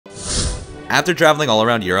After traveling all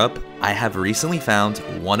around Europe, I have recently found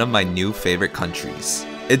one of my new favorite countries.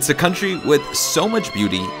 It's a country with so much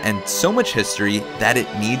beauty and so much history that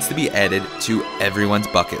it needs to be added to everyone's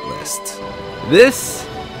bucket list. This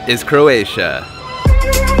is Croatia.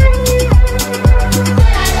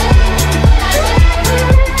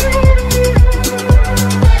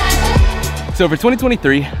 So for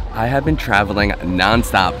 2023, I have been traveling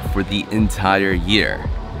non-stop for the entire year.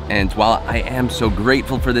 And while I am so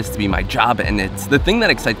grateful for this to be my job and it's the thing that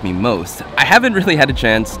excites me most, I haven't really had a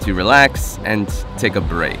chance to relax and take a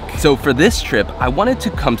break. So for this trip, I wanted to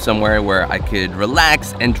come somewhere where I could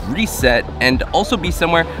relax and reset and also be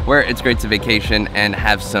somewhere where it's great to vacation and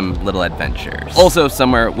have some little adventures. Also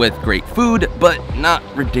somewhere with great food, but not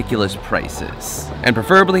ridiculous prices. And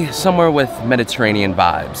preferably somewhere with Mediterranean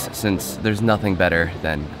vibes, since there's nothing better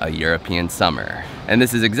than a European summer. And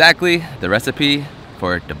this is exactly the recipe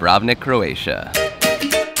for Dubrovnik, Croatia.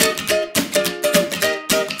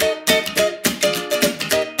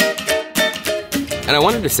 And I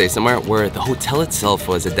wanted to stay somewhere where the hotel itself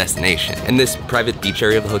was a destination. And this private beach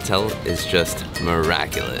area of the hotel is just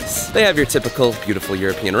miraculous. They have your typical beautiful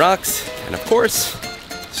European rocks, and of course,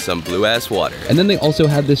 some blue-ass water. And then they also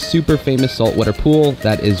have this super famous saltwater pool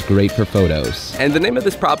that is great for photos. And the name of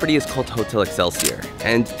this property is called Hotel Excelsior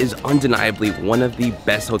and is undeniably one of the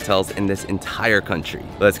best hotels in this entire country.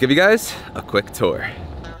 Let's give you guys a quick tour.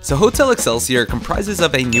 So Hotel Excelsior comprises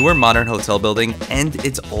of a newer modern hotel building and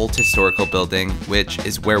its old historical building, which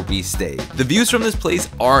is where we stayed. The views from this place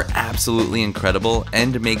are absolutely incredible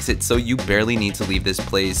and makes it so you barely need to leave this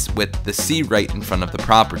place with the sea right in front of the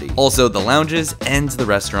property. Also, the lounges and the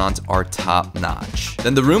restaurants are top notch.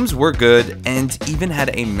 Then the rooms were good and even had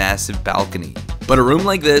a massive balcony. But a room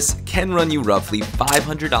like this can run you roughly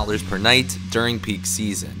 $500 per night during peak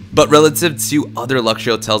season. But relative to other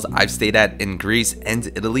luxury hotels I've stayed at in Greece and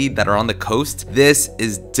Italy that are on the coast, this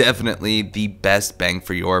is definitely the best bang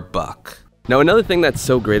for your buck. Now, another thing that's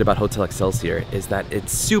so great about Hotel Excelsior is that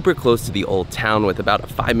it's super close to the old town with about a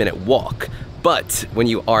 5-minute walk. But when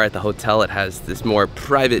you are at the hotel, it has this more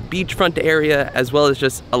private beachfront area as well as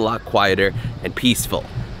just a lot quieter and peaceful.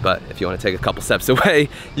 But if you want to take a couple steps away,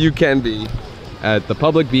 you can be at the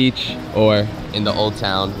public beach or in the old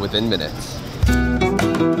town within minutes.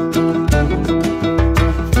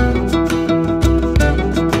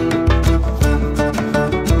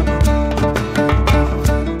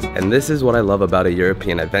 And this is what I love about a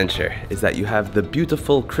European adventure, is that you have the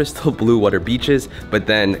beautiful crystal blue water beaches, but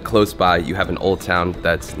then close by you have an old town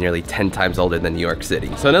that's nearly 10 times older than New York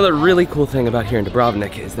City. So another really cool thing about here in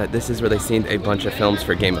Dubrovnik is that this is where they scenes a bunch of films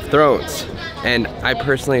for Game of Thrones. And I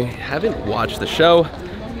personally haven't watched the show,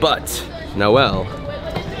 but Noelle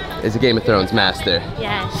is a Game of Thrones master.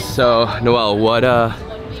 Yes. So Noelle,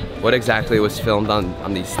 what exactly was filmed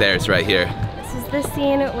on these stairs right here? This is the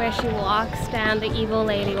scene where she walks down, the evil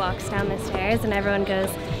lady walks down the stairs and everyone goes,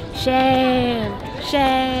 shame,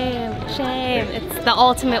 shame, shame. It's the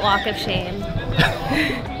ultimate walk of shame.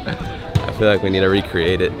 I feel like we need to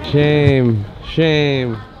recreate it. Shame,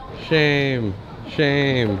 shame, shame,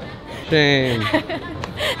 shame, shame.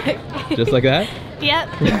 Just like that?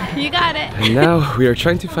 Yep, you got it. And now we are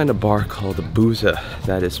trying to find a bar called Buza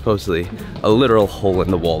that is supposedly a literal hole in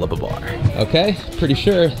the wall of a bar. Okay, pretty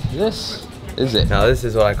sure this is it. Now this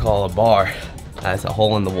is what I call a bar. That's a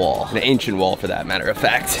hole in the wall. An ancient wall, for that matter of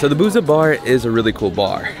fact. So the Buza bar is a really cool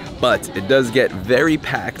bar, but it does get very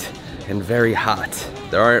packed and very hot.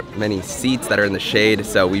 There aren't many seats that are in the shade,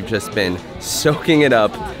 so we've just been soaking it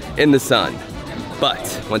up in the sun.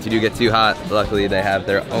 But once you do get too hot, luckily they have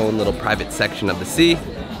their own little private section of the sea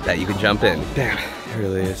that you can jump in. Damn, it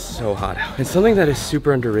really is so hot out. And something that is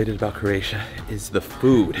super underrated about Croatia is the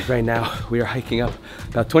food. Right now, we are hiking up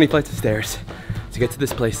about 20 flights of stairs to get to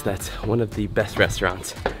this place that's one of the best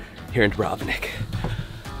restaurants here in Dubrovnik.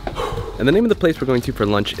 And the name of the place we're going to for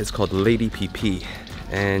lunch is called Lady PP.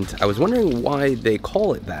 And I was wondering why they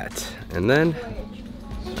call it that. And then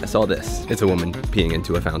I saw this. It's a woman peeing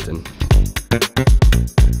into a fountain.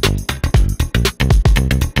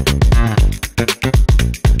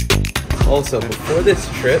 Also, before this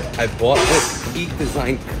trip, I bought this Peak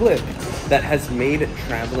Design clip that has made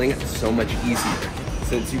traveling so much easier,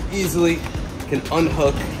 since you easily can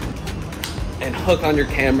unhook and hook on your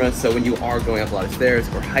camera, so when you are going up a lot of stairs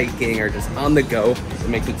or hiking or just on the go, it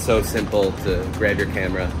makes it so simple to grab your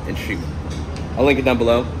camera and shoot. I'll link it down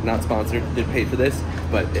below. Not sponsored, didn't pay for this,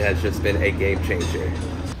 but it has just been a game changer.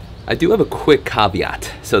 I do have a quick caveat.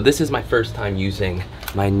 So this is my first time using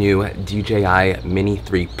my new DJI Mini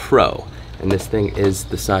 3 Pro. And this thing is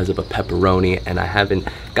the size of a pepperoni, and I haven't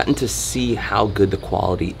gotten to see how good the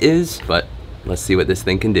quality is, but let's see what this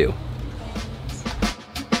thing can do.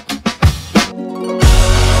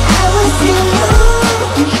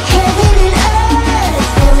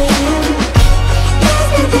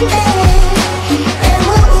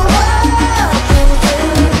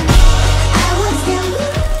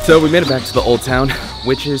 So we made it back to the old town,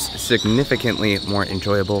 which is significantly more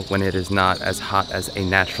enjoyable when it is not as hot as a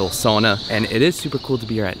natural sauna. And it is super cool to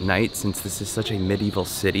be here at night since this is such a medieval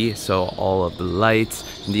city. So all of the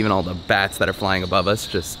lights and even all the bats that are flying above us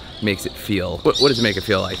just makes it feel, what does it make it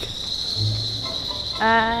feel like?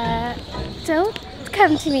 Don't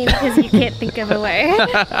come to me because you can't think of a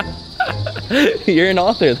word. You're an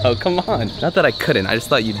author though, come on. Not that I couldn't, I just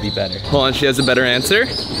thought you'd be better. Hold on, she has a better answer.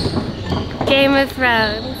 Game of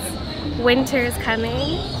Thrones. Winter's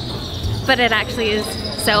coming, but it actually is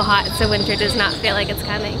so hot, so winter does not feel like it's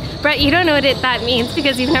coming. Brett, you don't know what that means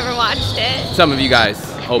because you've never watched it. Some of you guys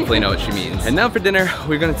hopefully know what she means. And now for dinner,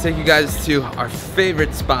 we're gonna take you guys to our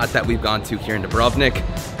favorite spot that we've gone to here in Dubrovnik.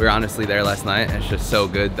 We were honestly there last night, and it's just so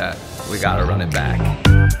good that we gotta run it back.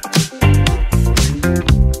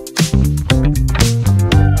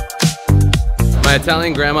 My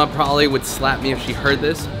Italian grandma probably would slap me if she heard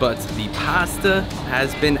this, but the pasta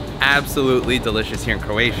has been absolutely delicious here in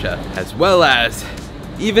Croatia, as well as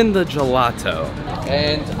even the gelato.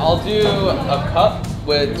 And I'll do a cup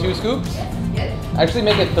with 2 scoops. Actually,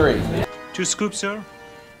 make it 3. 2 scoops, sir?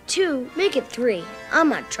 2, make it 3. I'm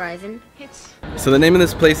not driving. So the name of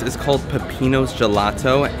this place is called Peppino's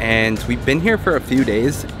Gelato, and we've been here for a few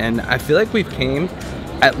days, and I feel like we've came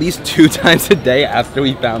at least 2 times a day after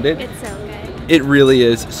we found it. It's so good. It really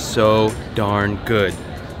is so darn good.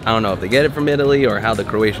 I don't know if they get it from Italy or how the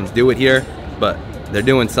Croatians do it here, but they're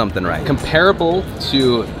doing something right. Comparable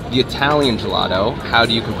to the Italian gelato, how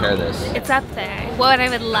do you compare this? It's up there. What I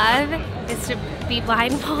would love is to be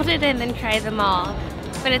blindfolded and then try them all,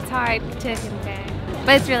 but it's hard to compare.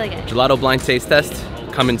 But it's really good. Gelato blind taste test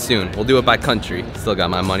coming soon. We'll do it by country. Still got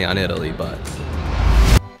my money on Italy, but.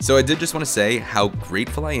 So I did just want to say how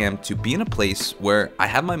grateful I am to be in a place where I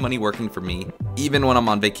have my money working for me, even when I'm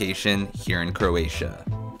on vacation here in Croatia.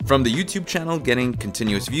 From the YouTube channel getting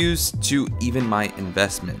continuous views to even my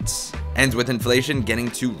investments. And with inflation getting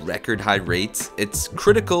to record high rates, it's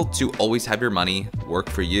critical to always have your money work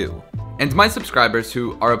for you. And my subscribers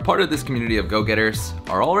who are a part of this community of go-getters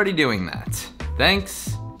are already doing that,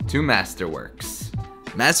 thanks to Masterworks.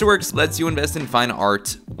 Masterworks lets you invest in fine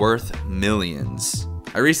art worth millions.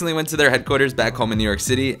 I recently went to their headquarters back home in New York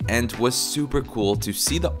City and was super cool to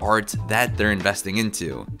see the art that they're investing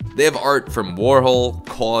into. They have art from Warhol,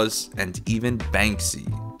 Cause, and even Banksy.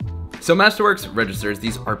 So Masterworks registers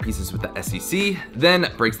these art pieces with the SEC,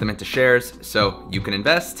 then breaks them into shares so you can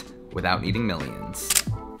invest without needing millions.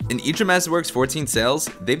 In each of Masterworks' 14 sales,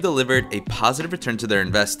 they've delivered a positive return to their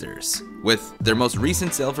investors, with their most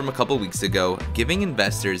recent sale from a couple weeks ago giving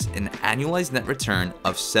investors an annualized net return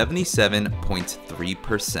of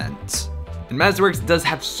 77.3%. And Masterworks does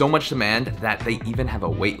have so much demand that they even have a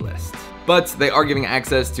wait list. But they are giving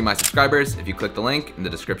access to my subscribers if you click the link in the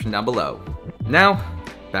description down below. Now,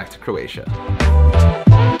 back to Croatia.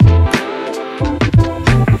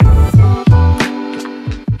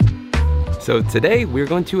 So today we're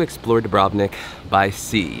going to explore Dubrovnik by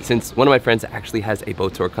sea. Since one of my friends actually has a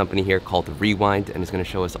boat tour company here called Rewind and is going to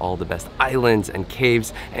show us all the best islands and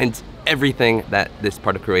caves and everything that this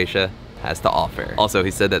part of Croatia has to offer. Also, he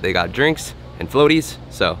said that they got drinks and floaties,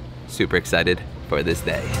 so super excited for this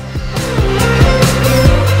day.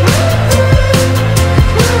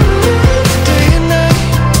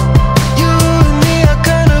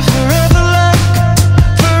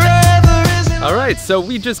 Alright, so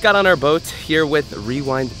we just got on our boat here with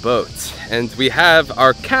Rewind Boats, and we have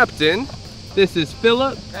our captain. This is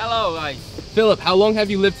Philip. Hello guys. Philip, how long have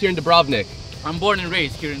you lived here in Dubrovnik? I'm born and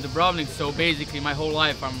raised here in Dubrovnik, so basically my whole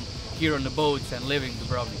life I'm here on the boats and living in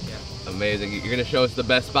Dubrovnik, yeah. Amazing. You're gonna show us the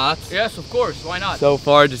best spots? Yes, of course, why not? So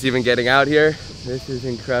far, just even getting out here, this is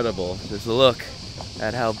incredible. Just look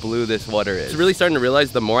at how blue this water is. It's really starting to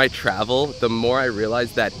realize the more I travel, the more I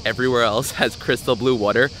realize that everywhere else has crystal blue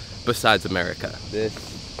water besides America. This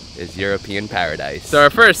is European paradise. So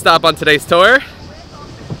our first stop on today's tour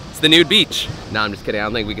is the nude beach. No, I'm just kidding, I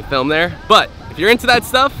don't think we can film there. But if you're into that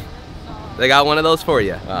stuff, they got one of those for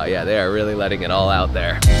you. Oh yeah, they are really letting it all out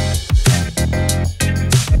there.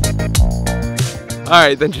 All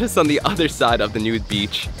right, then just on the other side of the nude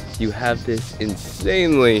beach, you have this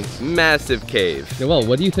insanely massive cave. Well,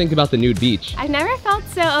 what do you think about the nude beach? I've never felt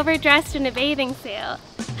so overdressed in a bathing suit.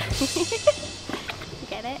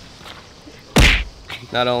 Get it?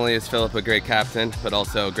 Not only is Philip a great captain, but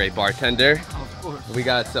also a great bartender. Of course. We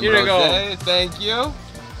got some Here you go. rosé, thank you.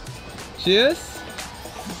 Cheers.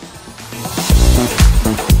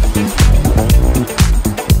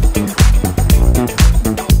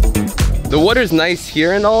 The water's nice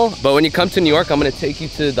here and all, but when you come to New York, I'm gonna take you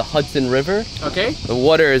to the Hudson River. Okay. The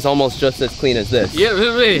water is almost just as clean as this. Yeah,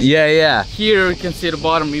 really? Yeah, yeah. Here you can see the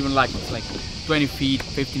bottom even like it's like 20 feet,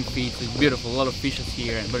 15 feet. It's beautiful. A lot of fishes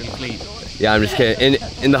here and very clean. Yeah, I'm just kidding.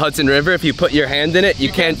 In the Hudson River, if you put your hand in it,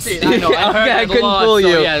 you can't see it. I know, I heard I that couldn't a lot, fool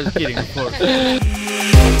you. So yeah, I was kidding, of course.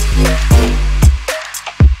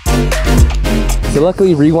 So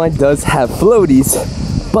luckily Rewind does have floaties,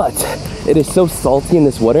 but it is so salty in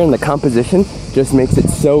this water and the composition just makes it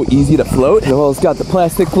so easy to float. Noel's got the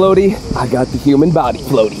plastic floaty, I got the human body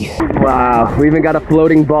floaty. Wow, we even got a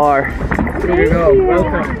floating bar. Here you go,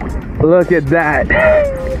 welcome. Look at that.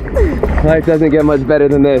 Life doesn't get much better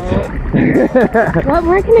than this. What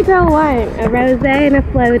more can a girl want? A rosé and a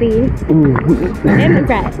floaty. And the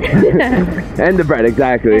bread. And the bread,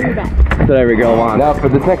 exactly. And the bread. That's what every girl wants. Now for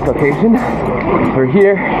this next location, we're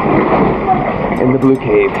here in the Blue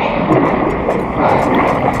Cave.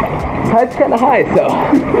 It's kind of high, so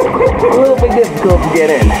a little bit difficult to get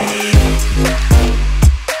in.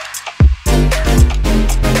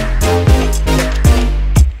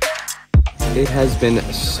 It has been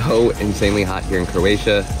so insanely hot here in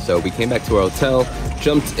Croatia, so we came back to our hotel,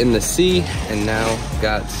 jumped in the sea, and now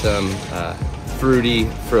got some fruity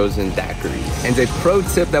frozen daiquiris. And a pro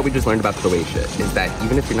tip that we just learned about Croatia is that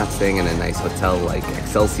even if you're not staying in a nice hotel like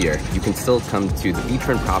Excelsior, you can still come to the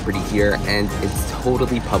beachfront property here, and it's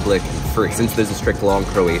totally public and free. Since there's a strict law in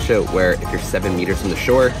Croatia where if you're 7 meters from the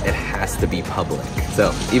shore, it has to be public.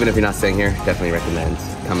 So even if you're not staying here, definitely recommend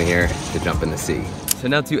coming here to jump in the sea. So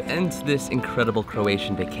now to end this incredible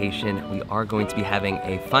Croatian vacation, we are going to be having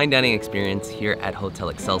a fine dining experience here at Hotel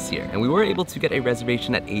Excelsior. And we were able to get a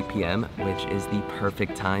reservation at 8 p.m., which is the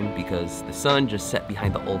perfect time because the sun just set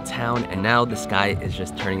behind the old town and now the sky is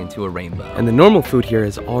just turning into a rainbow. And the normal food here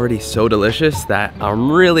is already so delicious that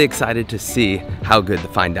I'm really excited to see how good the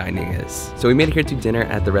fine dining is. So we made it here to dinner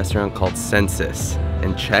at the restaurant called Census,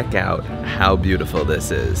 and check out how beautiful this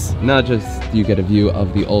is. Not just do you get a view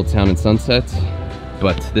of the old town and sunset,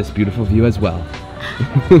 but this beautiful view as well.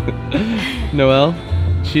 Noel,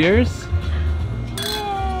 cheers.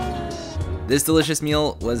 This delicious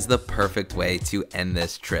meal was the perfect way to end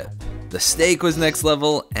this trip. The steak was next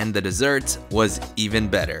level, and the dessert was even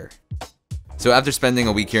better. So after spending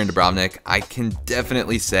a week here in Dubrovnik, I can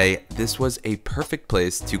definitely say this was a perfect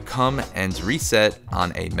place to come and reset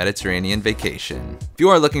on a Mediterranean vacation. If you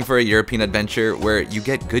are looking for a European adventure where you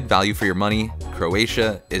get good value for your money,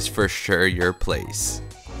 Croatia is for sure your place.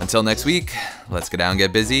 Until next week, let's go down and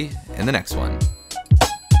get busy in the next one.